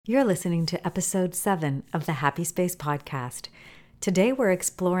You're listening to episode 7 of the Happy Space podcast. Today we're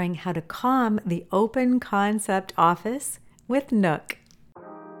exploring how to calm the open concept office with Nook.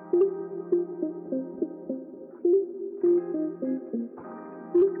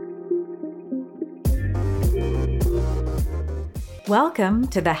 Welcome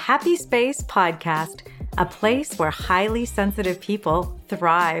to the Happy Space podcast, a place where highly sensitive people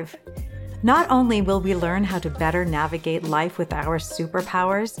thrive. Not only will we learn how to better navigate life with our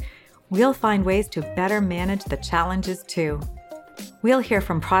superpowers, we'll find ways to better manage the challenges too. We'll hear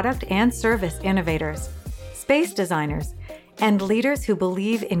from product and service innovators, space designers, and leaders who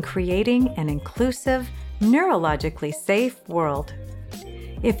believe in creating an inclusive, neurologically safe world.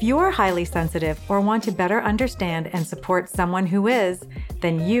 If you're highly sensitive or want to better understand and support someone who is,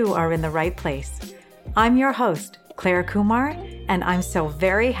 then you are in the right place. I'm your host, Claire Kumar, and I'm so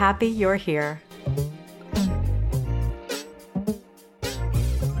very happy you're here.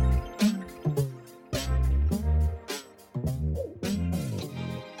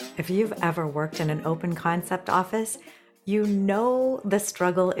 If you've ever worked in an open concept office, you know the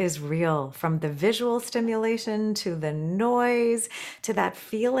struggle is real, from the visual stimulation to the noise to that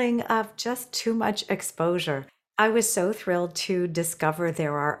feeling of just too much exposure. I was so thrilled to discover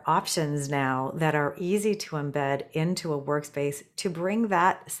there are options now that are easy to embed into a workspace to bring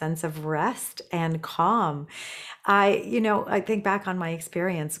that sense of rest and calm. I think back on my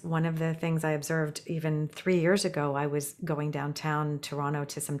experience. One of the things I observed even 3 years ago, I was going downtown Toronto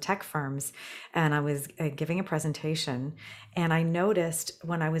to some tech firms and I was giving a presentation. And I noticed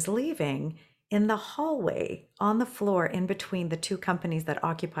when I was leaving, in the hallway, on the floor, in between the two companies that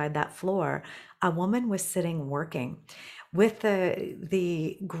occupied that floor, a woman was sitting working. With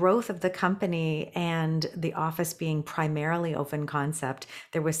the growth of the company and the office being primarily open concept,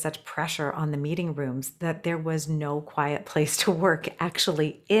 there was such pressure on the meeting rooms that there was no quiet place to work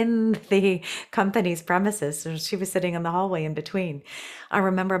actually in the company's premises. So she was sitting in the hallway in between. I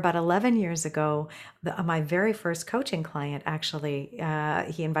remember about 11 years ago, my very first coaching client, actually,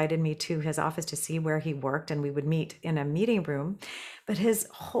 he invited me to his office to see where he worked, and we would meet in a meeting room. But his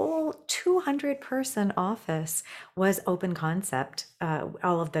whole 200-person office was open concept,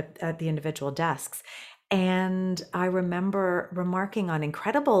 all of the individual desks. And I remember remarking on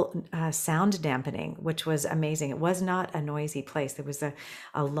incredible sound dampening, which was amazing. It was not a noisy place. There was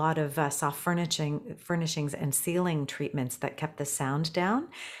a lot of soft furnishings and ceiling treatments that kept the sound down.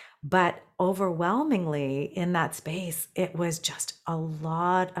 But overwhelmingly in that space, it was just a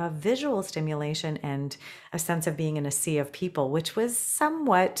lot of visual stimulation and a sense of being in a sea of people, which was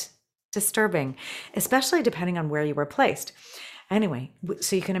somewhat disturbing, especially depending on where you were placed. Anyway,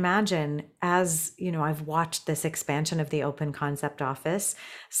 so you can imagine, as you know, I've watched this expansion of the open concept office,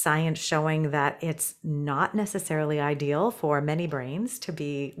 science showing that it's not necessarily ideal for many brains to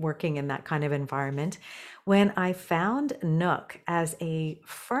be working in that kind of environment. When I found Nook as a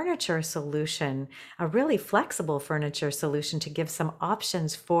furniture solution, a really flexible furniture solution to give some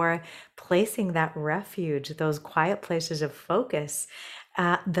options for placing that refuge, those quiet places of focus,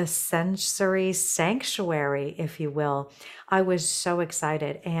 the sensory sanctuary, if you will, I was so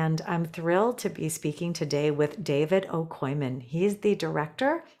excited. And I'm thrilled to be speaking today with David O'Koyman. He's the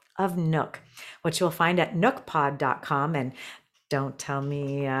director of Nook, which you'll find at nookpod.com. And don't tell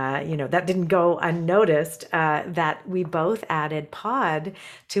me, that didn't go unnoticed, that we both added pod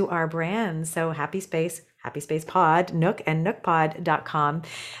to our brand. So Happy Space Pod, Nook and nookpod.com,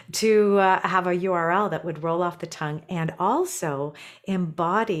 to have a URL that would roll off the tongue and also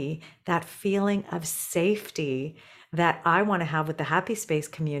embody that feeling of safety that I want to have with the Happy Space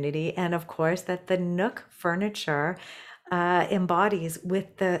community. And of course, that the Nook furniture embodies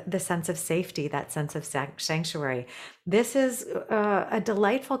with the sense of safety, that sense of sanctuary. This is a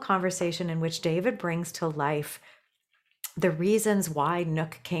delightful conversation in which David brings to life the reasons why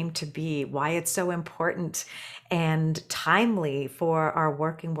Nook came to be, why it's so important and timely for our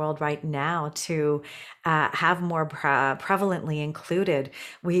working world right now to have more prevalently included.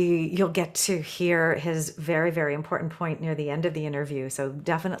 You'll get to hear his very, very important point near the end of the interview, so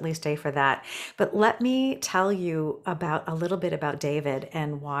definitely stay for that. But let me tell you a little bit about David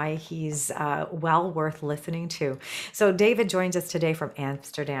and why he's well worth listening to. So David joins us today from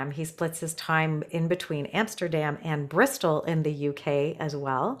Amsterdam. He splits his time in between Amsterdam and Bristol in the UK as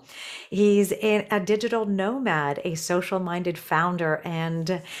well. He's a digital nomad, a social-minded founder,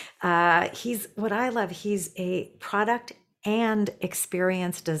 and he's a product and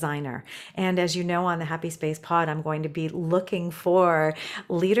experience designer. And as you know, on the Happy Space Pod, I'm going to be looking for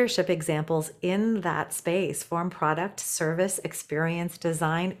leadership examples in that space, from product, service, experience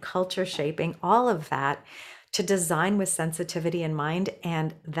design, culture shaping, all of that, to design with sensitivity in mind.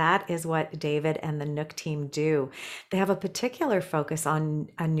 And that is what David and the Nook team do. They have a particular focus on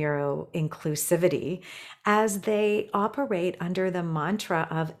a neuro inclusivity as they operate under the mantra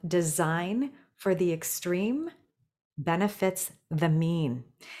of design for the extreme benefits the mean.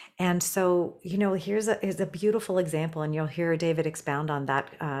 And so, is a beautiful example, and you'll hear David expound on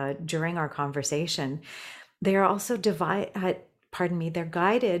that during our conversation. They are also they're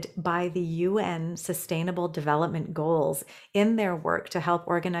guided by the UN Sustainable Development Goals in their work to help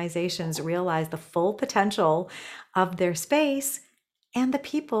organizations realize the full potential of their space and the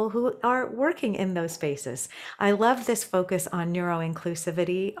people who are working in those spaces. I love this focus on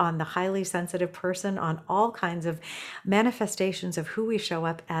neuroinclusivity, on the highly sensitive person, on all kinds of manifestations of who we show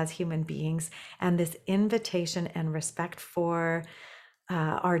up as human beings, and this invitation and respect for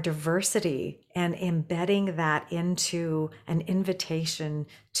our diversity and embedding that into an invitation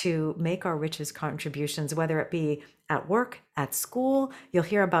to make our richest contributions, whether it be at work, at school. You'll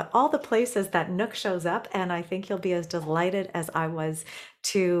hear about all the places that Nook shows up, and I think you'll be as delighted as I was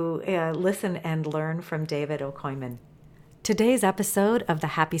to listen and learn from David O'Koyman. Today's episode of the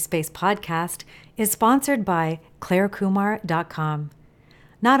Happy Space podcast is sponsored by clairekumar.com.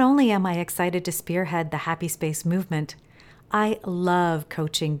 Not only am I excited to spearhead the Happy Space movement, I love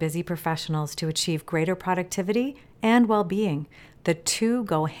coaching busy professionals to achieve greater productivity and well-being. The two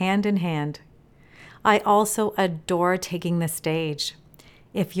go hand in hand. I also adore taking the stage.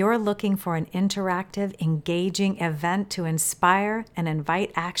 If you're looking for an interactive, engaging event to inspire and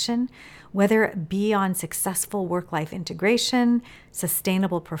invite action, whether it be on successful work-life integration,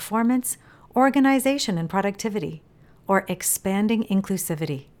 sustainable performance, organization and productivity, or expanding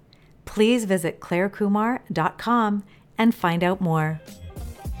inclusivity, please visit clairekumar.com and find out more.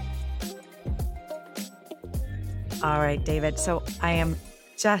 All right, David. So I am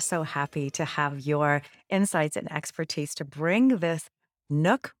just so happy to have your insights and expertise to bring this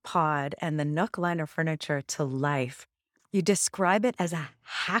Nook pod and the Nook line of furniture to life. You describe it as a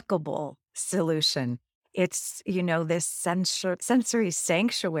hackable solution. It's, this sensory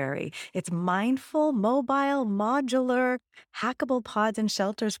sanctuary. It's mindful, mobile, modular, hackable pods and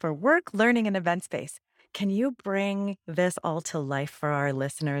shelters for work, learning, and event space. Can you bring this all to life for our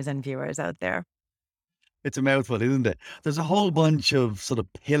listeners and viewers out there? It's a mouthful, isn't it? There's a whole bunch of sort of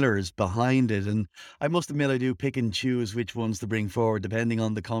pillars behind it. And I must admit, I do pick and choose which ones to bring forward depending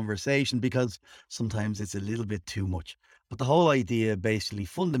on the conversation, because sometimes it's a little bit too much. But the whole idea basically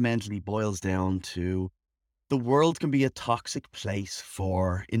fundamentally boils down to the world can be a toxic place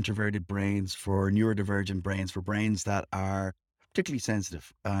for introverted brains, for neurodivergent brains, for brains that are particularly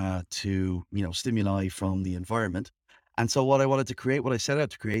sensitive to stimuli from the environment. And so, what I set out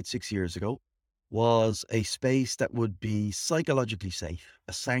to create 6 years ago, was a space that would be psychologically safe,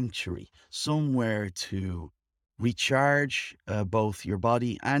 a sanctuary, somewhere to recharge both your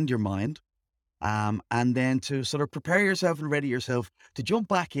body and your mind, and then to sort of prepare yourself and ready yourself to jump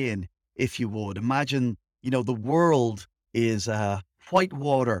back in, if you would. Imagine, the world is white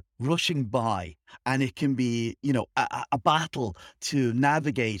water rushing by, and it can be, a battle to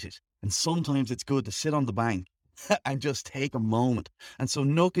navigate it. And sometimes it's good to sit on the bank and just take a moment. And so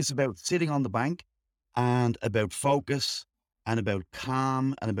Nook is about sitting on the bank and about focus and about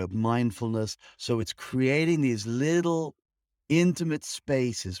calm and about mindfulness. So it's creating these little intimate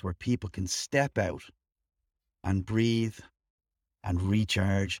spaces where people can step out and breathe and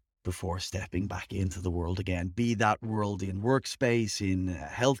recharge before stepping back into the world again. Be that world in workspace, in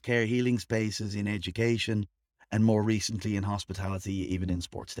healthcare, healing spaces, in education, and more recently in hospitality, even in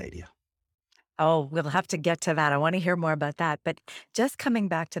sports stadia. Oh, we'll have to get to that. I want to hear more about that. But just coming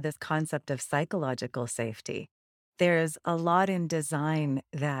back to this concept of psychological safety, there's a lot in design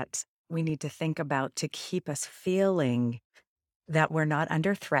that we need to think about to keep us feeling that we're not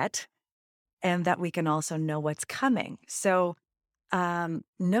under threat and that we can also know what's coming. So,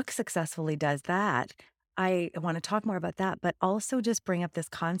 Nook successfully does that. I want to talk more about that, but also just bring up this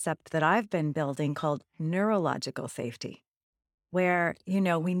concept that I've been building called neurological safety, where,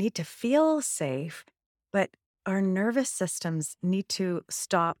 we need to feel safe, but our nervous systems need to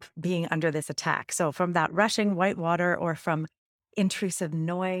stop being under this attack. So, from that rushing white water or from intrusive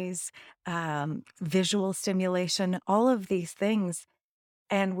noise, visual stimulation, all of these things,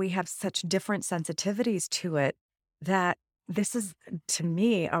 and we have such different sensitivities to it that this is, to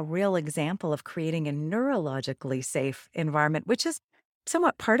me, a real example of creating a neurologically safe environment, which is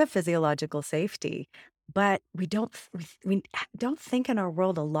somewhat part of physiological safety. But we don't think in our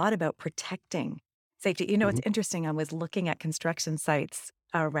world a lot about protecting safety. It's Mhm. interesting. I was looking at construction sites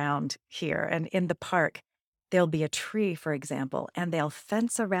around here, and in the park, there'll be a tree, for example, and they'll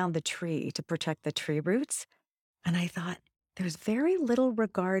fence around the tree to protect the tree roots. And I thought, there's very little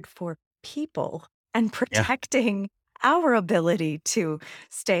regard for people and Yeah. protecting our ability to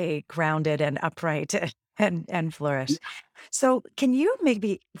stay grounded and upright and flourish. So, can you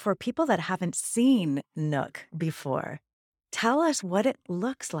maybe, for people that haven't seen Nook before, tell us what it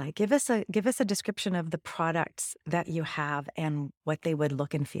looks like? Give us a description of the products that you have and what they would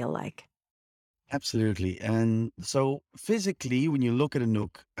look and feel like. Absolutely. And so physically, when you look at a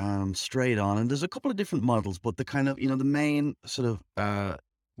Nook straight on, and there's a couple of different models, but the kind of, the main sort of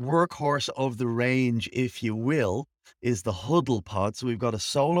workhorse of the range, if you will, is the huddle pod. So we've got a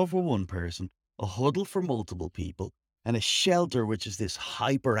solo for one person, a huddle for multiple people, and a shelter, which is this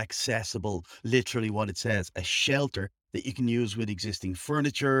hyper accessible, literally what it says, a shelter that you can use with existing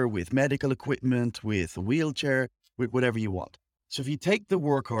furniture, with medical equipment, with a wheelchair, with whatever you want. So if you take the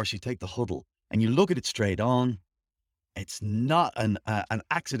workhorse, you take the huddle and you look at it straight on, it's not an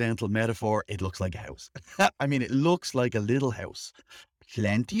accidental metaphor. It looks like a house. I mean, it looks like a little house.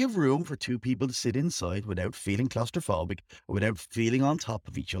 Plenty of room for two people to sit inside without feeling claustrophobic, without feeling on top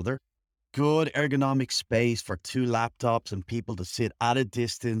of each other. Good ergonomic space for two laptops and people to sit at a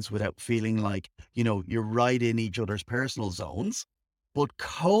distance without feeling like, you're right in each other's personal zones, but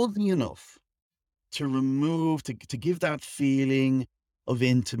cozy enough to to give that feeling of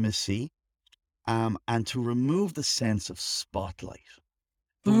intimacy, and to remove the sense of spotlight.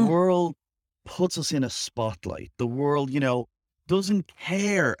 The Mm, world puts us in a spotlight. The world, doesn't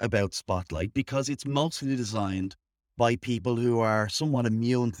care about spotlight because it's mostly designed by people who are somewhat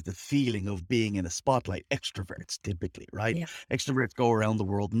immune to the feeling of being in a spotlight. Extroverts, typically, right? yeah, Extroverts go around the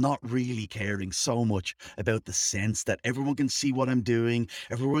world not really caring so much about the sense that everyone can see what I'm doing,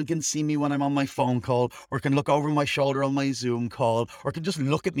 everyone can see me when I'm on my phone call, or can look over my shoulder on my Zoom call, or can just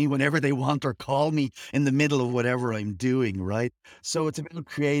look at me whenever they want, or call me in the middle of whatever I'm doing, right? So it's about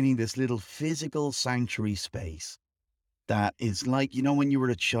creating this little physical sanctuary space that is like, when you were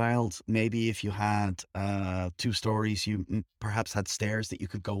a child, maybe if you had two stories, you perhaps had stairs that you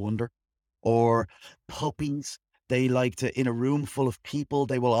could go under, or puppies. They like to, in a room full of people,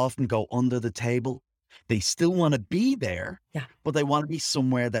 they will often go under the table. They still want to be there, yeah, but they want to be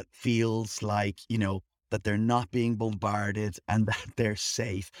somewhere that feels like, that they're not being bombarded and that they're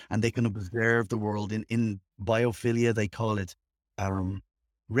safe and they can observe the world. In biophilia, they call it um,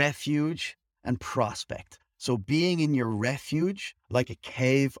 refuge and prospect. So being in your refuge, like a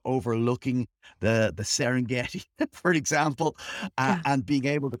cave overlooking the Serengeti, for example, yeah, and being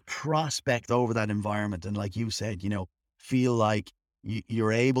able to prospect over that environment. And like you said, feel like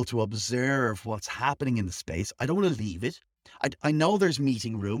you're able to observe what's happening in the space. I don't want to leave it. I know there's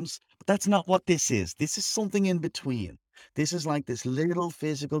meeting rooms, but that's not what this is. This is something in between. This is like this little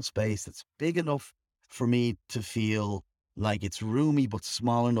physical space that's big enough for me to feel like it's roomy, but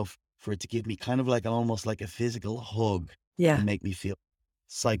small enough for it to give me kind of like almost like a physical hug yeah. and make me feel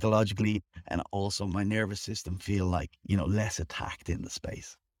psychologically and also my nervous system feel like, less attacked in the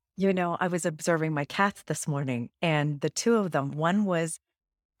space. I was observing my cats this morning, and the two of them, one was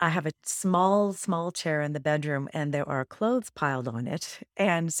I have a small, small chair in the bedroom, and there are clothes piled on it.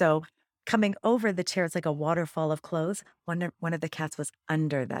 And so coming over the chair, it's like a waterfall of clothes. One of the cats was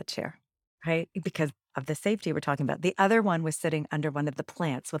under that chair, right? Because of the safety we're talking about. The other one was sitting under one of the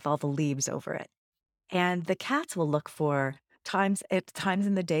plants with all the leaves over it. And the cats will look for times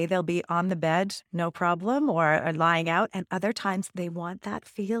in the day they'll be on the bed, no problem, or are lying out, and other times they want that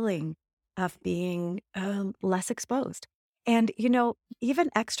feeling of being, less exposed. And, even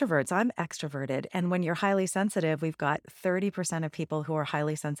extroverts, I'm extroverted, and when you're highly sensitive, we've got 30% of people who are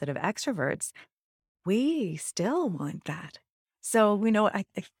highly sensitive extroverts, we still want that. So,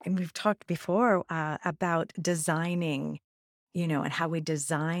 and we've talked before, about designing and how we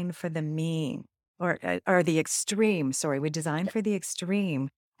design for the mean or the extreme. Sorry, we design for the extreme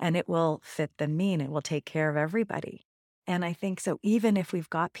and it will fit the mean. It will take care of everybody. And I think so, even if we've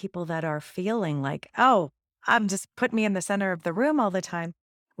got people that are feeling like, oh, I'm just put me in the center of the room all the time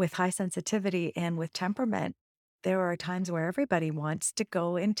with high sensitivity and with temperament, there are times where everybody wants to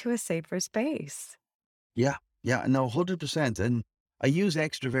go into a safer space. Yeah. Yeah. No, 100%. And I use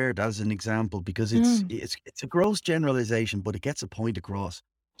extrovert as an example because it's Mm, it's it's a gross generalization, but it gets a point across.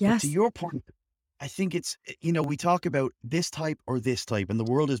 But to yes. your point, I think we talk about this type or this type, and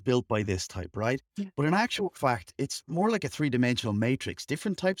the world is built by this type, right? Yeah. But in actual fact, it's more like a three-dimensional matrix,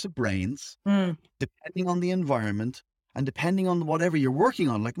 different types of brains, Mm, depending on the environment and depending on whatever you're working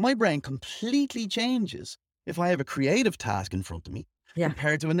on. Like my brain completely changes if I have a creative task in front of me yeah.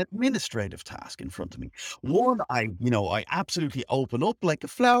 compared to an administrative task in front of me. One, I absolutely open up like a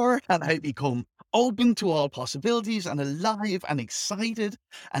flower and I become open to all possibilities and alive and excited.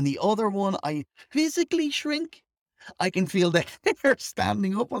 And the other one, I physically shrink I can feel the hair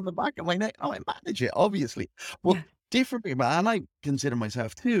standing up on the back of my neck. Oh, I manage it, obviously. But Yeah. different people, and I consider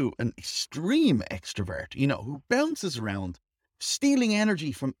myself too an extreme extrovert, who bounces around, stealing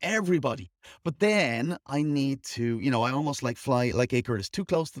energy from everybody. But then I need to, I almost like fly like Icarus, too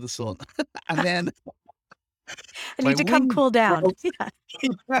close to the sun. And then I my need to come wings cool down. grow.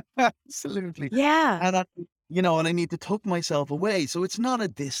 Yeah. Absolutely. Yeah. And I need to tuck myself away. So it's not a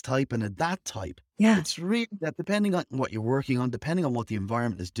this type and a that type. Yeah. It's really that depending on what you're working on, depending on what the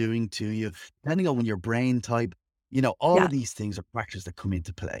environment is doing to you, depending on your brain type, all Yeah. of these things are factors that come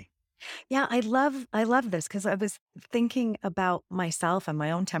into play. Yeah, I love this because I was thinking about myself and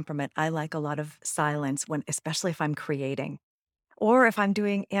my own temperament. I like a lot of silence when especially if I'm creating or if I'm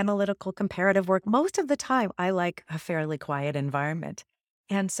doing analytical comparative work. Most of the time, I like a fairly quiet environment.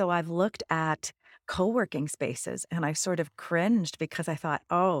 And so I've looked at co-working spaces and I sort of cringed because I thought,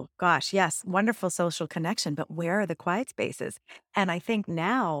 "Oh gosh, yes, wonderful social connection, but where are the quiet spaces?" And I think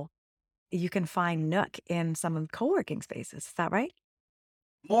now you can find Nook in some of the co-working spaces. Is that right?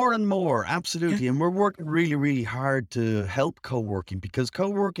 More and more, Yeah. absolutely. And we're working really, really hard to help co-working because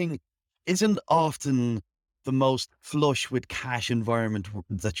co-working isn't often the most flush with cash environment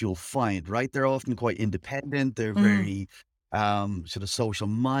that you'll find, right? They're often quite independent. They're Mm, very sort of social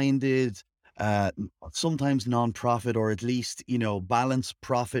minded, sometimes non-profit or at least, balance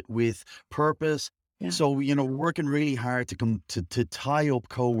profit with purpose. yeah. So, we're working really hard to come to tie up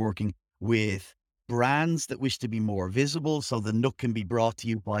co-working with brands that wish to be more visible so the Nook can be brought to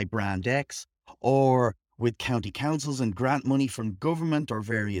you by brand X, or with county councils and grant money from government or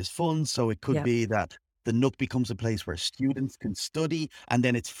various funds. So it could Yep. be that the Nook becomes a place where students can study and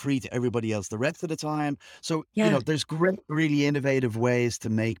then it's free to everybody else the rest of the time. So, Yeah. there's great, really innovative ways to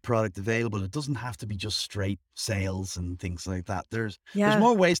make product available. It doesn't have to be just straight sales and things like that. There's Yeah.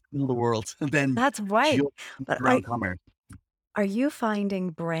 more ways to build the world than That's right. just But around commerce. are you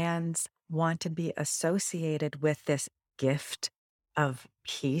finding brands want to be associated with this gift of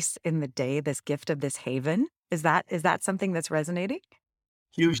peace in the day, this gift of this haven? Is that something that's resonating?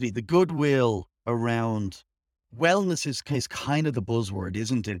 Hugely. The goodwill around wellness is kind of the buzzword,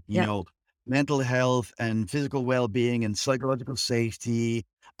 isn't it? Yep. Mental health and physical well-being and psychological safety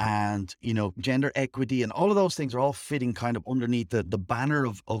and, gender equity and all of those things are all fitting kind of underneath the banner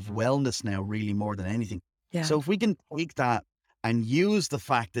of wellness now, really more than anything. Yeah. So if we can take that and use the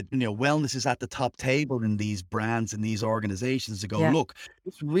fact that, wellness is at the top table in these brands and these organizations to go, Yeah. look,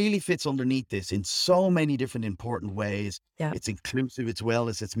 this really fits underneath this in so many different important ways. Yeah. It's inclusive, it's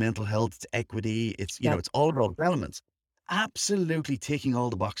wellness, it's mental health, it's equity, Yeah. it's all of those elements. Absolutely ticking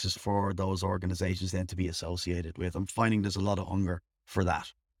all the boxes for those organizations then to be associated with. I'm finding there's a lot of hunger for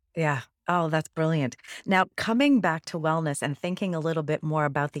that. Yeah. Oh, that's brilliant. Now, coming back to wellness and thinking a little bit more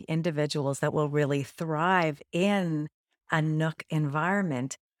about the individuals that will really thrive in a Nook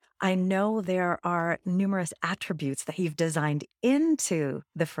environment, I know there are numerous attributes that you've designed into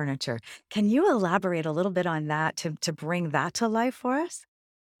the furniture. Can you elaborate a little bit on that to bring that to life for us?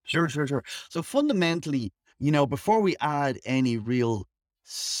 Sure, sure, sure. So fundamentally, before we add any real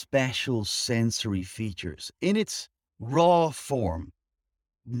special sensory features, in its raw form,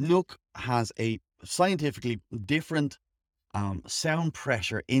 Nook has a scientifically different sound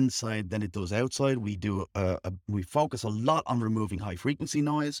pressure inside than it does outside. We focus a lot on removing high frequency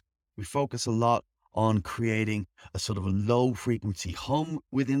noise. We focus a lot on creating a sort of a low frequency hum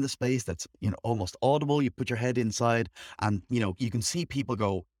within the space that's, almost audible. You put your head inside and, you can see people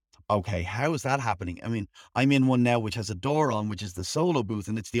go, okay, how is that happening? I mean, I'm in one now which has a door on, which is the solo booth,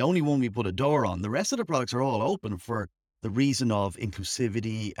 and it's the only one we put a door on. The rest of the products are all open for the reason of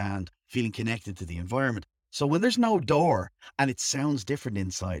inclusivity and feeling connected to the environment. So when there's no door and it sounds different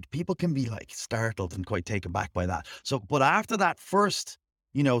inside, people can be like startled and quite taken back by that. So, but after that first,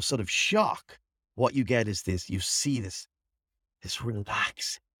 sort of shock, what you get is this, you see this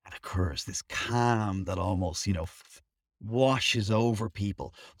relax that occurs, this calm that almost, washes over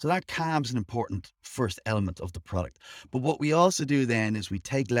people. So that calm's an important first element of the product. But what we also do then is we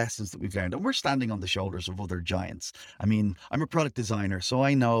take lessons that we've learned, and we're standing on the shoulders of other giants. I mean, I'm a product designer, so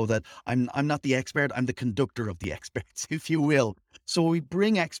I know that I'm not the expert, I'm the conductor of the experts, if you will. So we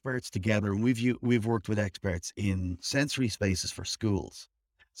bring experts together, and we've worked with experts in sensory spaces for schools.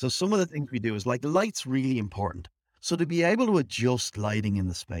 So some of the things we do is like light's really important. So to be able to adjust lighting in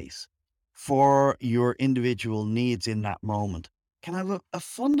the space for your individual needs in that moment can have a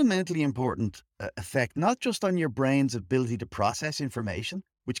fundamentally important effect, not just on your brain's ability to process information,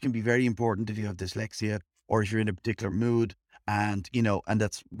 which can be very important if you have dyslexia or if you're in a particular mood and, and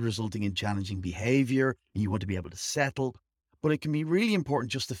that's resulting in challenging behavior. You want to be able to settle. but it can be really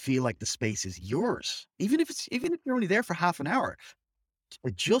important just to feel like the space is yours. Even if you're only there for half an hour,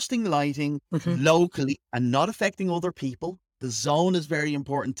 adjusting lighting Hmm. locally and not affecting other people. The zone is very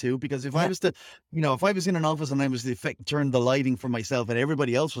important too, because if I Yeah. was to, if I was in an office and I was to turn the lighting for myself and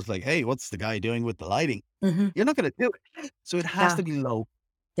everybody else was like, "Hey, what's the guy doing with the lighting?" Hmm. You're not going to do it. So it has Yeah. to be low.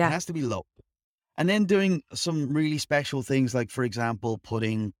 It Yeah. has to be low. And then doing some really special things, like, for example,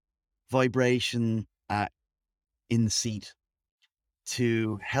 putting vibration in the seat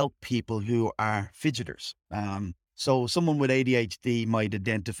to help people who are fidgeters. So someone with ADHD might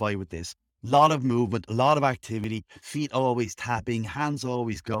identify with this. A lot of movement, a lot of activity, feet always tapping, hands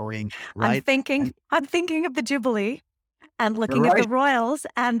always going, I'm right? thinking, And I'm thinking of the Jubilee and you're looking at the right, royals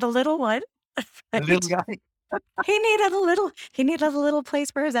and the little one, the little right? guy. He needed a little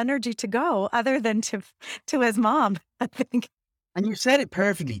place for his energy to go other than to his mom, I think. And you said it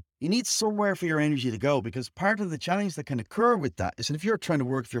perfectly. You need somewhere for your energy to go, because part of the challenge that can occur with that is that if you're trying to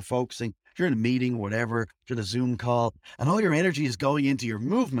work, if you're focusing, if you're in a meeting, whatever, if you're in a Zoom call, and all your energy is going into your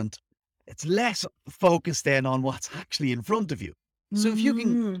movement, it's less focused then on what's actually in front of you. So if you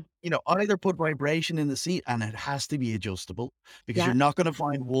can, Mm, either put vibration in the seat, and it has to be adjustable, because yeah, you're not going to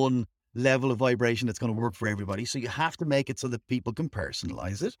find one level of vibration that's going to work for everybody. So you have to make it so that people can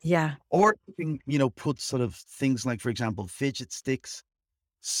personalize it. yeah, Or you can, put sort of things like, for example, fidget sticks,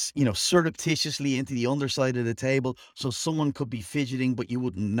 surreptitiously into the underside of the table. So someone could be fidgeting, but you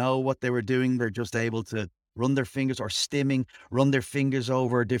wouldn't know what they were doing. They're just able to run their fingers, or stimming, run their fingers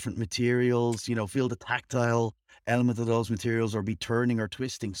over different materials, feel the tactile element of those materials, or be turning or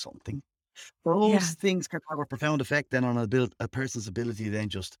twisting something. Those yeah. things can have a profound effect then on a person's ability to then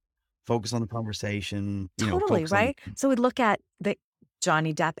just focus on the conversation, Totally, focus on right? So we look at the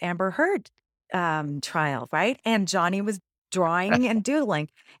Johnny Depp Amber Heard trial, right? And Johnny was drawing and doodling.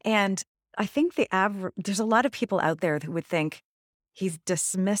 And I think there's a lot of people out there who would think he's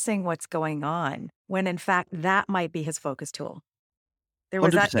dismissing what's going on when in fact that might be his focus tool. There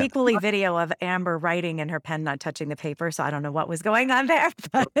was that 100%. equally video of Amber writing and her pen not touching the paper, so I don't know what was going on there,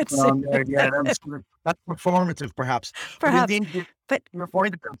 but Yeah, that's performative perhaps. But in the perhaps. end, But your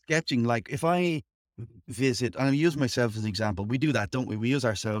point about sketching, like, if I visit, and I use myself as an example, we do that, don't we? We use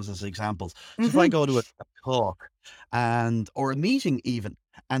ourselves as examples. So if I mhm, go to a talk, or a meeting even,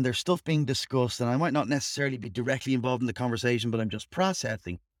 and there's stuff being discussed, and I might not necessarily be directly involved in the conversation, but I'm just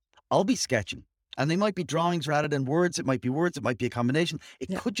processing, I'll be sketching. And they might be drawings rather than words. It might be words. It might be a combination. It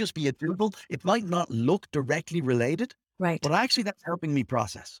yeah, could just be a doodle. It might not look directly related, right. but actually that's helping me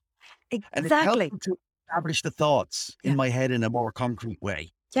process. And it's Exactly. helping to establish the thoughts in Yeah, my head in a more concrete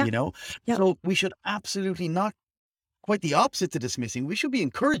way, yeah, you know? yeah, So we should absolutely not, quite the opposite to dismissing. We should be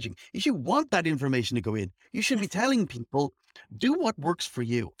encouraging. You should want that information to go in. You should be yes, telling people, do what works for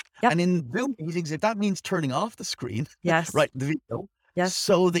you. yep, And in Zoom meetings, if that means turning off the screen, yes, right, the video, yes,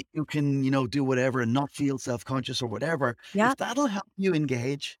 so that you can, do whatever and not feel self-conscious or whatever, if yep, that'll help you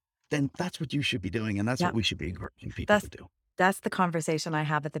engage, then that's what you should be doing. And that's what yep. we should be encouraging people to That's do. that's the conversation I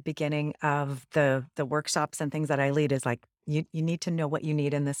have at the beginning of the workshops and things that I lead is like, you need to know what you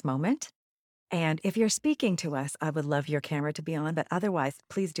need in this moment. And if you're speaking to us, I would love your camera to be on, but otherwise,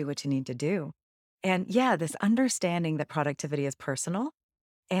 please do what you need to do. And yeah, this understanding that productivity is personal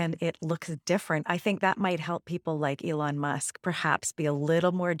and it looks different. I think that might help people like Elon Musk perhaps be a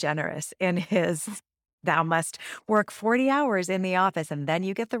little more generous in his thou must work 40 hours in the office and then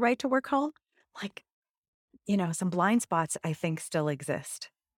you get the right to work home. Like, some blind spots I think still exist.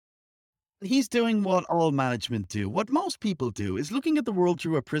 He's doing what all management do. What most people do is looking at the world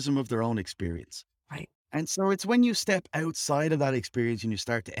through a prism of their own experience. Right. And so it's when you step outside of that experience and you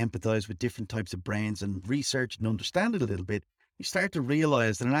start to empathize with different types of brains and research and understand it a little bit, you start to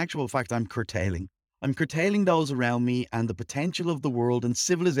realize that in actual fact, I'm curtailing. I'm curtailing those around me and the potential of the world and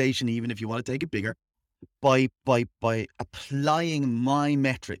civilization, even if you want to take it bigger, by applying my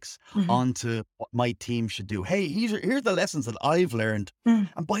metrics Mhm. onto what my team should do. Hey, here's the lessons that I've learned. Mm.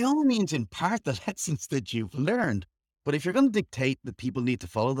 And by all means, impart the lessons that you've learned. But if you're going to dictate that people need to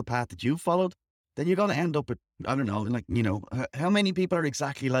follow the path that you've followed, then you're going to end up at, I don't know, like, how many people are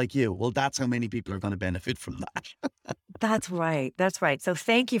exactly like you? Well, that's how many people are going to benefit from that. That's right, that's right. So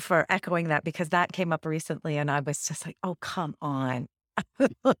thank you for echoing that because that came up recently and I was just like, "Oh, come on."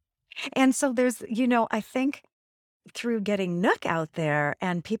 And so I think through getting Nook out there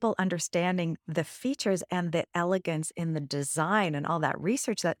and people understanding the features and the elegance in the design and all that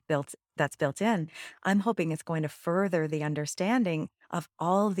research that's built in, I'm hoping it's going to further the understanding of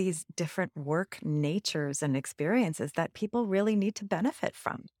all these different work natures and experiences that people really need to benefit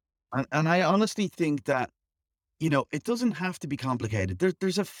from. And I honestly think that it doesn't have to be complicated.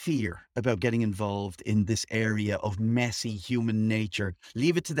 There's a fear about getting involved in this area of messy human nature.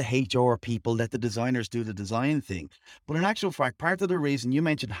 Leave it to the HR people, let the designers do the design thing. But in actual fact, part of the reason you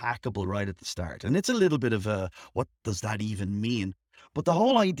mentioned hackable right at the start, and it's a little bit of a, what does that even mean? But the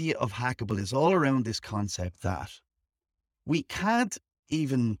whole idea of hackable is all around this concept that we can't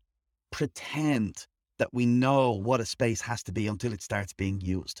even pretend that we know what a space has to be until it starts being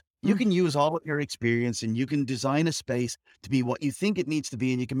used. You Mm, can use all of your experience and you can design a space to be what you think it needs to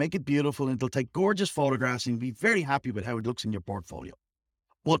be, and you can make it beautiful and it'll take gorgeous photographs and be very happy with how it looks in your portfolio.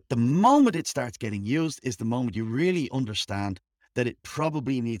 But the moment it starts getting used is the moment you really understand that it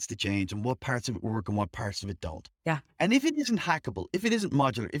probably needs to change and what parts of it work and what parts of it don't. yeah. And if it isn't hackable, if it isn't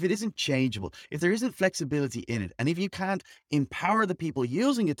modular, if it isn't changeable, if there isn't flexibility in it, and if you can't empower the people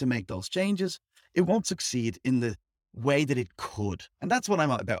using it to make those changes, it won't succeed in the way that it could. And that's what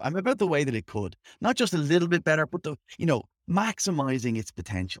I'm about. I'm about the way that it could, not just a little bit better, but maximizing its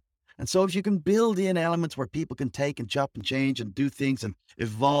potential. And so if you can build in elements where people can take and chop and change and do things and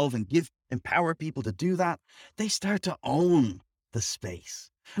evolve and empower people to do that, they start to own the space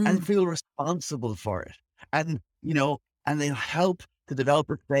and Mm, feel responsible for it. And they'll help to develop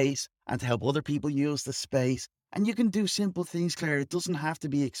a space and to help other people use the space. And you can do simple things, Claire. It doesn't have to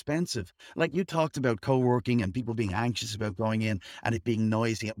be expensive. Like you talked about co-working and people being anxious about going in and it being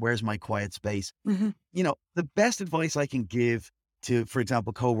noisy. Where's my quiet space? mhm. The best advice I can give to, for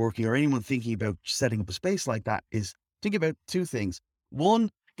example, co-working or anyone thinking about setting up a space like that is think about two things. One,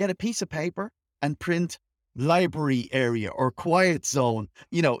 get a piece of paper and print library area or quiet zone.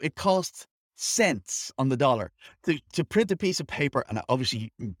 It costs cents on the dollar to print a piece of paper. And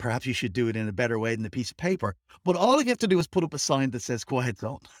obviously, perhaps you should do it in a better way than a piece of paper. But all you have to do is put up a sign that says quiet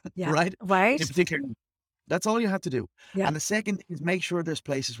zone, Yeah. right? In Right? particular, that's all you have to do. Yeah. And the second is make sure there's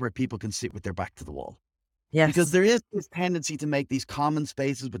places where people can sit with their back to the wall, because Yes. there is this tendency to make these common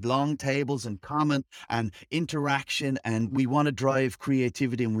spaces with long tables and common and interaction, and we want to drive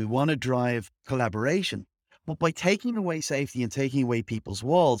creativity and we want to drive collaboration. But by taking away safety and taking away people's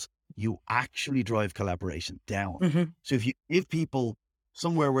walls, you actually drive collaboration down. Mhm. So if you give people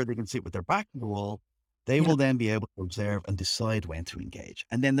somewhere where they can sit with their back to the wall, they Yeah. will then be able to observe and decide when to engage.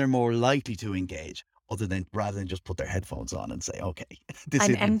 And then they're more likely to engage rather than just put their headphones on and say, okay, this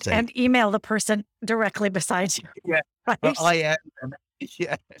And isn't and safe. and email the person directly beside you, Yeah. Well, right? I am.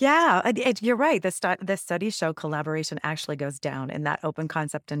 Yeah. Yeah, you're right. The studies show collaboration actually goes down in that open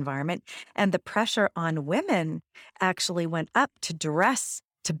concept environment, and the pressure on women actually went up to dress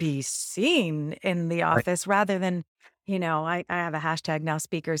to be seen in the Right. office rather than, I have a hashtag now,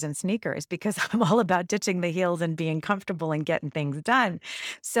 speakers and sneakers, because I'm all about ditching the heels and being comfortable and getting things done.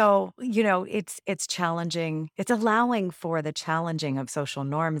 So, it's challenging. It's allowing for the challenging of social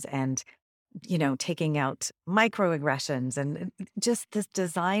norms and taking out microaggressions and just this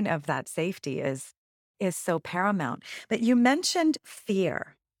design of that safety is so paramount. But you mentioned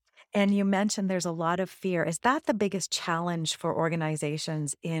fear and you mentioned there's a lot of fear. Is that the biggest challenge for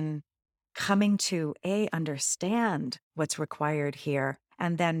organizations in coming to understand what's required here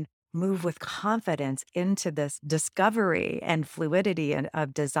and then move with confidence into this discovery and fluidity and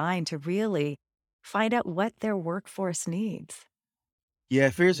of design to really find out what their workforce needs? Yeah,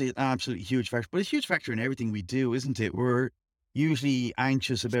 fear is an absolutely huge factor, but it's a huge factor in everything we do, isn't it? We're usually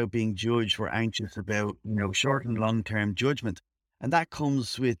anxious about being judged. We're anxious about, short and long-term judgment. And that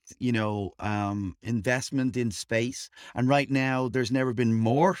comes with, investment in space. And right now, there's never been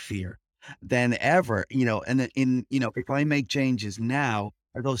more fear than ever, and if I make changes now,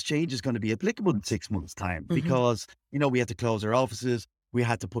 are those changes going to be applicable in 6 months' time? Mhm. Because, we had to close our offices. We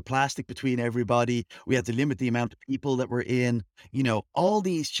had to put plastic between everybody. We had to limit the amount of people that were in. All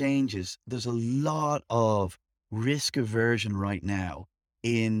these changes, there's a lot of risk aversion right now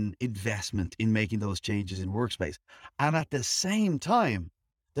in investment in making those changes in workspace. And at the same time,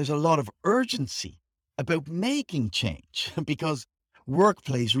 there's a lot of urgency about making change because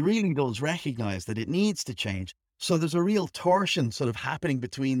workplace really does recognize that it needs to change. So there's a real torsion sort of happening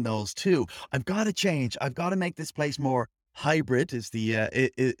between those two. I've got to change. I've got to make this place more hybrid is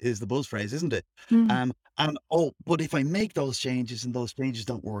the buzz phrase, isn't it? Mhm. But if I make those changes and those changes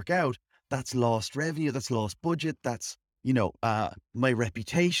don't work out, that's lost revenue, that's lost budget, that's my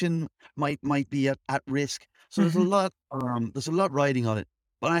reputation might be at risk. So Mhm. there's a lot riding on it.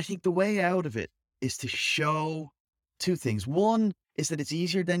 But I think the way out of it is to show two things. One is that it's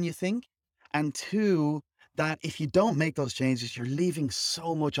easier than you think, and two, that if you don't make those changes, you're leaving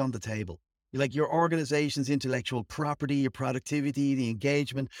so much on the table. like your organization's intellectual property, your productivity, the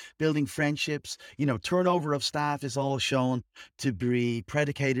engagement, building friendships. Turnover of staff is all shown to be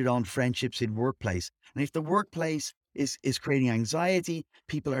predicated on friendships in workplace. And if the workplace is creating anxiety,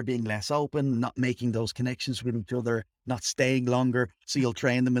 people are being less open, not making those connections with each other, not staying longer. So you'll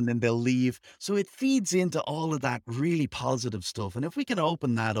train them and then they'll leave. So it feeds into all of that really positive stuff. And if we can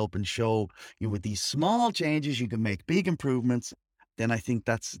open that up and show with these small changes, you can make big improvements, then I think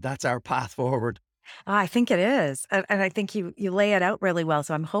that's our path forward. I think it is. And I think you lay it out really well.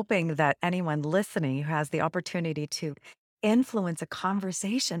 So I'm hoping that anyone listening who has the opportunity to influence a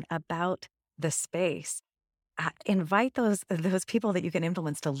conversation about the space, invite those people that you can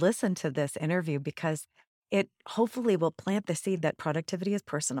influence to listen to this interview, because it hopefully will plant the seed that productivity is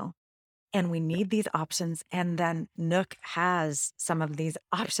personal and we need these options. And then Nook has some of these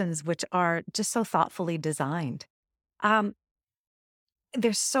options, which are just so thoughtfully designed. Um,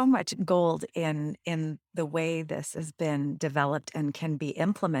 there's so much gold in the way this has been developed and can be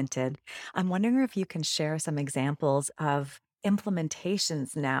implemented. I'm wondering if you can share some examples of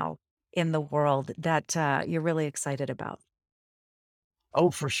implementations now in the world that you're really excited about. Oh,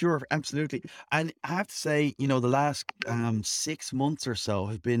 for sure, absolutely. And I have to say, the last 6 months or so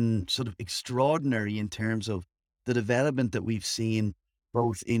have been sort of extraordinary in terms of the development that we've seen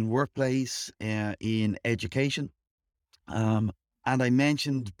both in workplace, in education. Um, and I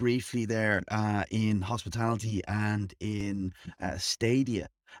mentioned briefly there in hospitality and in stadia.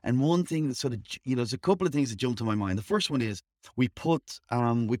 And one thing that sort of, there's a couple of things that jump to my mind. The first one is we put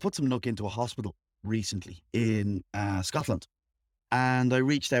some Nook into a hospital recently in Scotland, and I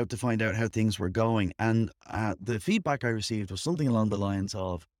reached out to find out how things were going. And the feedback I received was something along the lines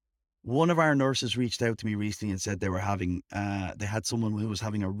of, one of our nurses reached out to me recently and said they had someone who was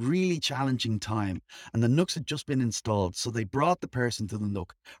having a really challenging time, and the Nooks had just been installed. So they brought the person to the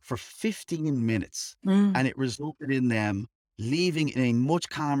Nook for 15 minutes, Mm. and it resulted in them leaving in a much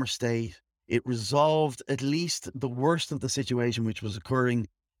calmer state. It resolved at least the worst of the situation which was occurring.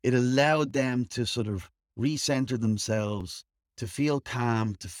 It allowed them to sort of recenter themselves, to feel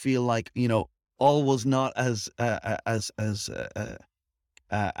calm, to feel like, all was not as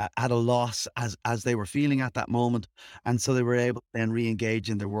at a loss as they were feeling at that moment. And so they were able to then re-engage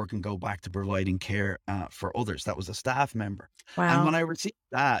in their work and go back to providing care for others. That was a staff member. And when Wow. I received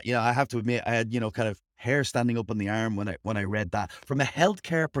that, I have to admit, I had, kind of hair standing up on the arm when I read that from a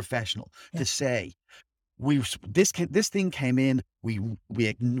healthcare professional Yeah. to say, this thing came in. We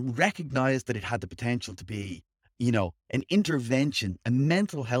recognized that it had the potential to be, an intervention, a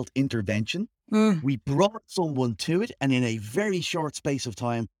mental health intervention. Mm. We brought someone to it, and in a very short space of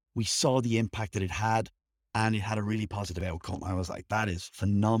time, we saw the impact that it had, and it had a really positive outcome. I was like, that is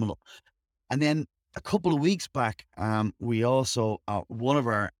phenomenal. And then a couple of weeks back, we also, one of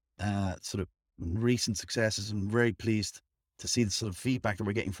our sort of recent successes, and very pleased to see the sort of feedback that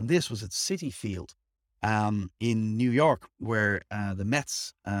we're getting from this, was at City Field in New York, where the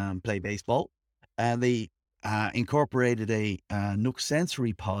Mets play baseball. And they incorporated a Nook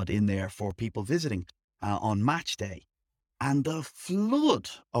sensory pod in there for people visiting on match day. And the flood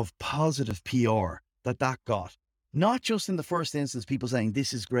of positive PR that got, not just in the first instance, people saying,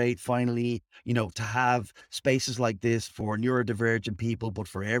 this is great, finally, to have spaces like this for neurodivergent people, but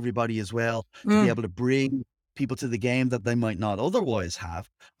for everybody as well, to be Mm. able to bring people to the game that they might not otherwise have.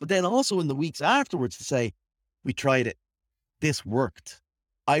 But then also in the weeks afterwards to say, we tried it, this worked.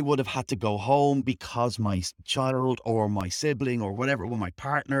 I would have had to go home because my child or my sibling or whatever, or my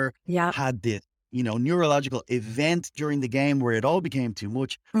partner Yeah. had this, neurological event during the game where it all became too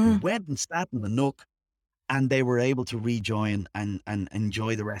much. We Mm. went and sat in the Nook, and they were able to rejoin and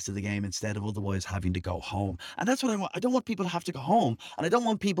enjoy the rest of the game instead of otherwise having to go home. And that's what I want. I don't want people to have to go home, and I don't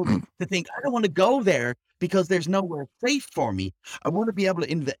want people to think, I don't want to go there because there's nowhere safe for me. I want to be able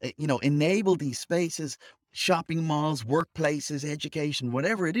to, enable these spaces, shopping malls, workplaces, education,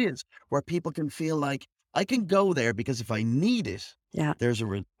 whatever it is, where people can feel like I can go there because if I need it, Yeah. there's a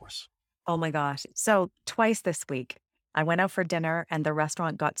resource. Oh my gosh. So twice this week, I went out for dinner and the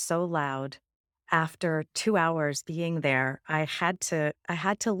restaurant got so loud. After 2 hours being there, I had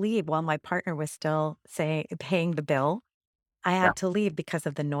to leave while my partner was still paying the bill. I Yeah. had to leave because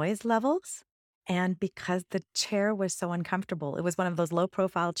of the noise levels and because the chair was so uncomfortable. It was one of those low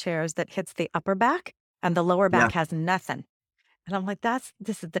profile chairs that hits the upper back and the lower Yeah. back has nothing. And I'm like, this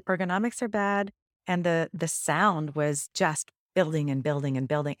is the ergonomics are bad. And the sound was just building and building and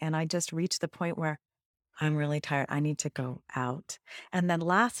building. And I just reached the point where I'm really tired. I need to go out. And then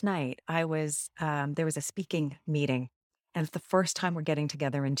last night there was a speaking meeting, and it's the first time we're getting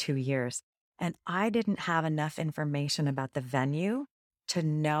together in 2 years. And I didn't have enough information about the venue to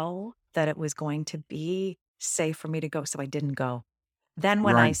know that it was going to be safe for me to go, so I didn't go. Then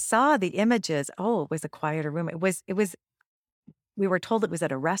when I Right. saw the images, oh, it was a quieter room. It was we were told it was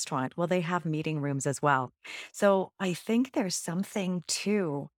at a restaurant. Well, they have meeting rooms as well. So I think there's something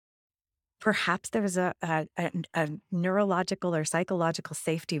to perhaps there's a neurological or psychological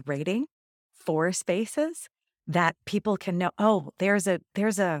safety rating for spaces that people can know, "Oh, there's a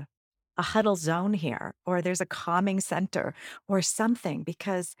huddle zone here," or "There's a calming center," or something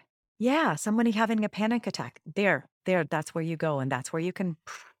because, yeah, somebody having a panic attack, there, that's where you go, and that's where you can,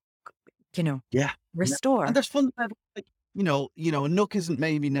 you know, Yeah, yeah, and restore. there's fundamental, like, Nook isn't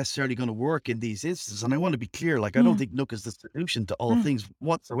maybe necessarily gonna work in these instances, and I wanna be clear, like, I don't Mm, think Nook is the solution to all mm, things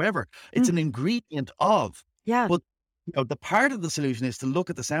whatsoever. It's mm. an ingredient of, Yeah, but, the part of the solution is to look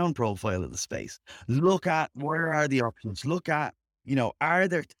at the sound profile of the space. Look at where are the options, look at,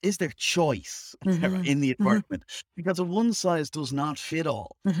 is there choice mhm, in the mhm, environment? Because a one size does not fit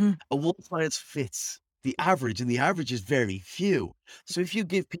all. mhm. A one size fits the average, and the average is very few. So if you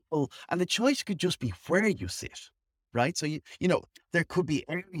give people, and the choice could just be where you sit, right? So there could be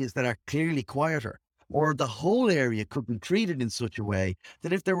areas that are clearly quieter, or the whole area could be treated in such a way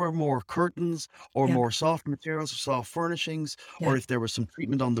that if there were more curtains or Yeah, more soft materials or soft furnishings, or yeah, if there was some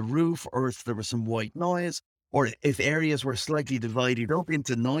treatment on the roof, or if there was some white noise, or if areas were slightly divided up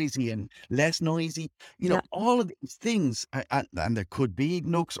into noisy and less noisy, yeah, all of these things, and there could be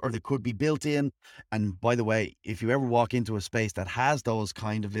nooks or there could be built in. And by the way, if you ever walk into a space that has those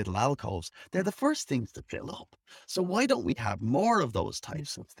kind of little alcoves, they're the first things to fill up. So why don't we have more of those yeah,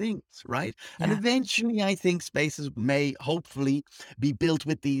 types of things, right? And yeah, eventually, I think spaces may hopefully be built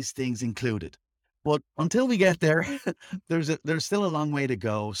with these things included. But until we get there, there's still a long way to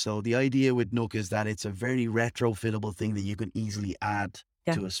go. So the idea with Nook is that it's a very retrofittable thing that you can easily add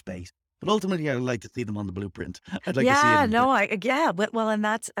yeah. to a space. But ultimately, I'd like to see them on the blueprint. I'd like to see it Yeah, in no, brick. yeah, but well, and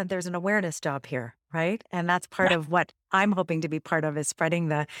that's and there's an awareness job here, right? And that's part Yeah. of what I'm hoping to be part of is spreading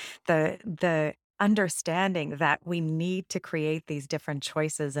the understanding that we need to create these different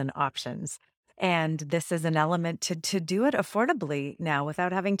choices and options. And this is an element to do it affordably now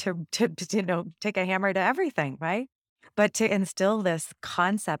without having to take a hammer to everything, right? But to instill this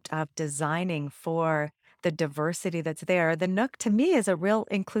concept of designing for the diversity that's there, the Nook to me is a real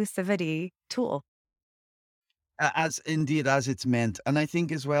inclusivity tool. As indeed as it's meant. And I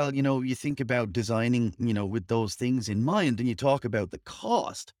think as well, you think about designing, with those things in mind, and you talk about the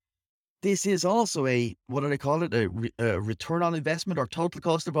cost. This is also a, what do they call it? A return on investment or total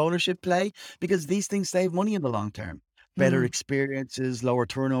cost of ownership play, because these things save money in the long term. Better Mm, experiences, lower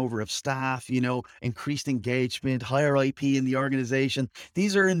turnover of staff, increased engagement, higher IP in the organization.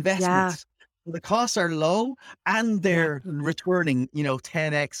 These are yeah. investments. The costs are low and Yeah, they're returning,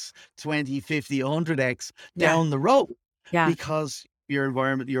 10x, 20, 50, 100x yeah, down the road, yeah. because your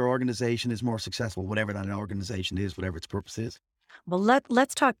environment, your organization is more successful, whatever that organization is, whatever its purpose is. Well,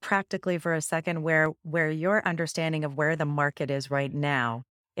 let's talk practically for a second where your understanding of where the market is right now.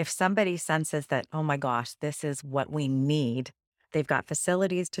 If somebody senses that, oh my gosh, this is what we need, they've got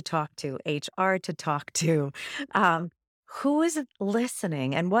facilities to talk to, HR to talk to. Um, who is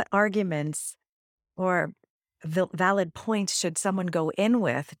listening and what arguments or valid points should someone go in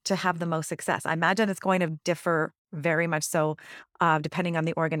with to have the most success? I imagine it's going to differ very much so, depending on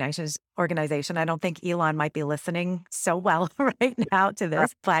the organization. I don't think Elon might be listening so well right now to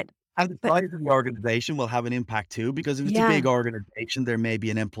this, And the but size of the organization will have an impact too, because if it's a yeah, big organization, there may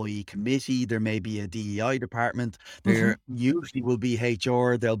be an employee committee, there may be a DEI department, mhm, there usually will be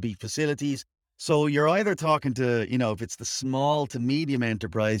HR, there'll be facilities. So you're either talking to, if it's the small to medium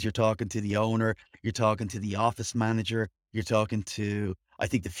enterprise, you're talking to the owner, you're talking to the office manager, you're talking to, I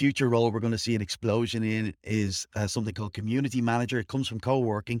think the future role we're going to see an explosion in is something called community manager. It comes from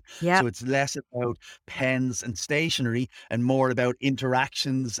co-working. yep, So it's less about pens and stationery and more about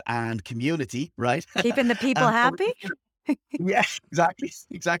interactions and community, right? keeping the people So happy. yeah,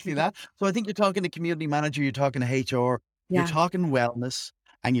 exactly that. So I think you're talking to community manager, you're talking to HR, you're Yeah, talking wellness,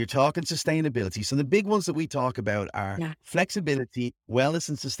 and you're talking sustainability. So the big ones that we talk about are yeah, flexibility, wellness,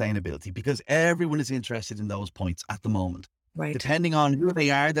 and sustainability, because everyone is interested in those points at the moment. right. Depending on who they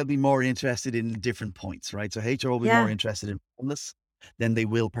are, they'll be more interested in different points, right? So HR will be more Yeah, interested in wellness than they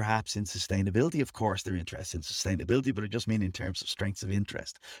will perhaps in sustainability. Of course, they're interested in sustainability, but I just mean in terms of strengths of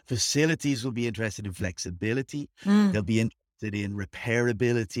interest. Facilities will be interested in flexibility. mm, They'll be interested in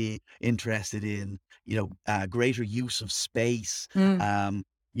repairability, interested in, greater use of space. mm,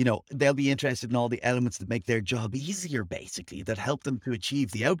 They'll be interested in all the elements that make their job easier, basically, that help them to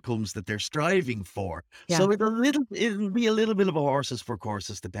achieve the outcomes that they're striving for. yeah, So it'll be a little bit of a horses for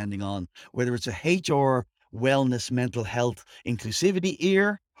courses, depending on whether it's a HR, wellness, mental health, inclusivity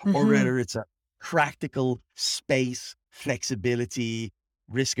ear, or Hmm. whether it's a practical space, flexibility,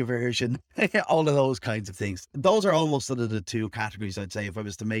 risk aversion, all of those kinds of things. Those are almost sort of the two categories, I'd say, if I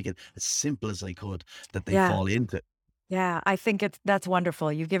was to make it as simple as I could, that they Yeah. fall into. Yeah, I think that's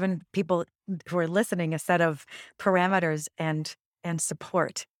wonderful. You've given people who are listening a set of parameters and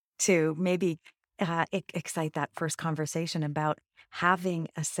support to maybe excite that first conversation about having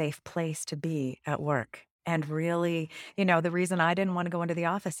a safe place to be at work. And really, the reason I didn't want to go into the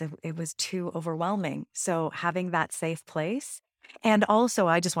office, it was too overwhelming. So having that safe place. And also,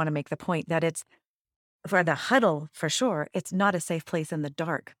 I just want to make the point that it's for the huddle, for sure, it's not a safe place in the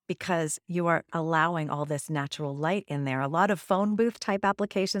dark because you are allowing all this natural light in there. A lot of phone booth type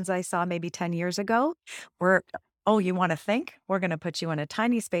applications I saw maybe 10 years ago were, oh, you want to think? We're going to put you in a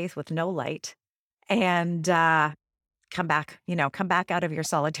tiny space with no light and come back out of your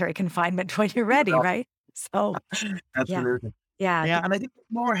solitary confinement when you're ready, right? So, yeah, Absolutely. yeah, Yeah, and I think there's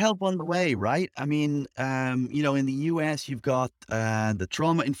more help on the way, right? I mean, in the US, you've got the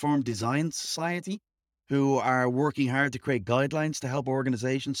Trauma Informed Design Society, who are working hard to create guidelines to help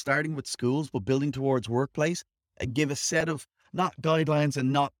organizations, starting with schools, but building towards workplace, give a set of not guidelines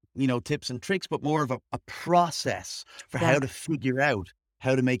and not, tips and tricks, but more of a process for yeah, how to figure out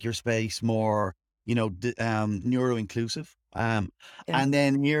how to make your space more, neuro inclusive. yeah, And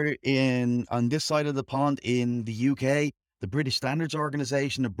then here on this side of the pond in the UK, the British Standards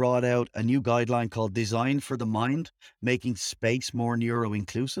Organization have brought out a new guideline called Design for the Mind, making space more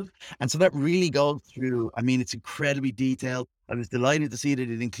neuro-inclusive. And so that really goes through, I mean, it's incredibly detailed. I was delighted to see that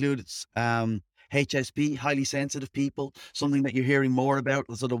it includes HSP, highly sensitive people, something that you're hearing more about.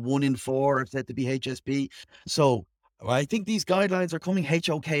 Sort of 1 in 4 are said to be HSP. So I think these guidelines are coming.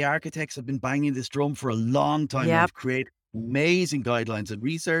 HOK architects have been banging this drum for a long time now yep, to create amazing guidelines and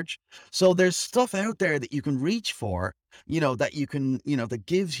research. So there's stuff out there that you can reach for, that you can, that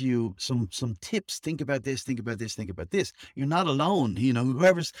gives you some tips. Think about this, think about this, think about this. You're not alone.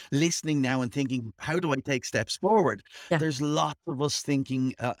 Whoever's listening now and thinking, how do I take steps forward? yeah. There's lots of us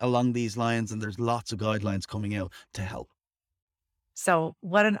thinking along these lines, and there's lots of guidelines coming out to help. So,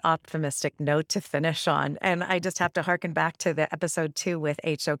 what an optimistic note to finish on. And I just have to harken back to the episode 2 with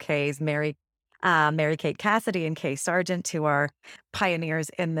HOK's Mary Kate Cassidy and Kay Sargent, who are pioneers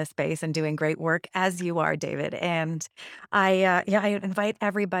in this space and doing great work, as you are, David. And I invite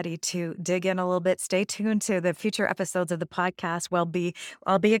everybody to dig in a little bit. Stay tuned to the future episodes of the podcast.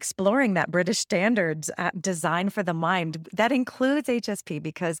 I'll be exploring that British standards design for the mind that includes HSP,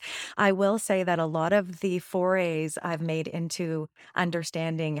 because I will say that a lot of the forays I've made into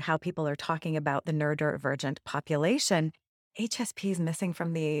understanding how people are talking about the neurodivergent population, HSP is missing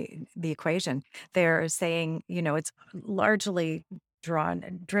from the equation. They're saying, it's largely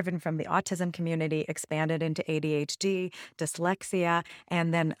driven from the autism community, expanded into ADHD, dyslexia,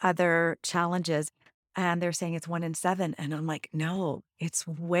 and then other challenges. And they're saying it's 1 in 7. And I'm like, no, it's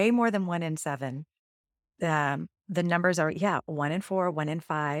way more than 1 in 7. The numbers are, yeah, 1 in 4, 1 in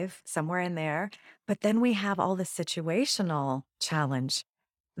 5, somewhere in there. But then we have all the situational challenge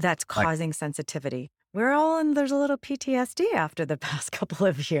that's Like, causing sensitivity. There's a little PTSD after the past couple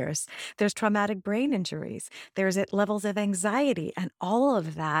of years. There's traumatic brain injuries. There's levels of anxiety, and all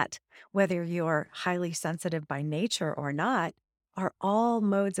of that, whether you're highly sensitive by nature or not, are all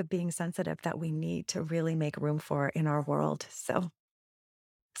modes of being sensitive that we need to really make room for in our world.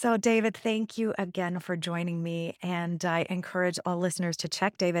 So, David, thank you again for joining me. And I encourage all listeners to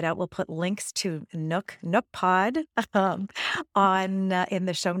check David out. We'll put links to Nook Pod on in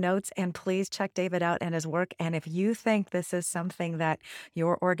the show notes. And please check David out and his work. And if you think this is something that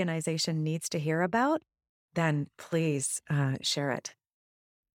your organization needs to hear about, then please share it.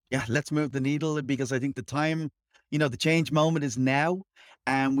 yeah, let's move the needle because I think the time, the change moment is now,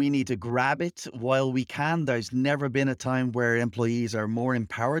 and we need to grab it while we can. There's never been a time where employees are more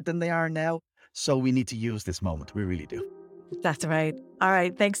empowered than they are now. So we need to use this moment. We really do. That's right. All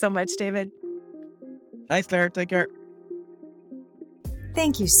right. Thanks so much, David. Thanks, Claire. Take care.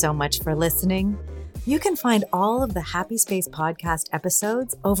 Thank you so much for listening. You can find all of the Happy Space podcast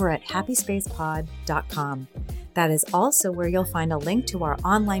episodes over at happyspacepod.com. That is also where you'll find a link to our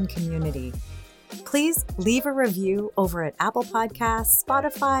online community. Please leave a review over at Apple Podcasts,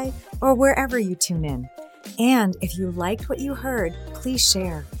 Spotify, or wherever you tune in. And if you liked what you heard, please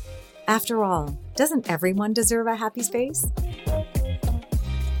share. After all, doesn't everyone deserve a happy space?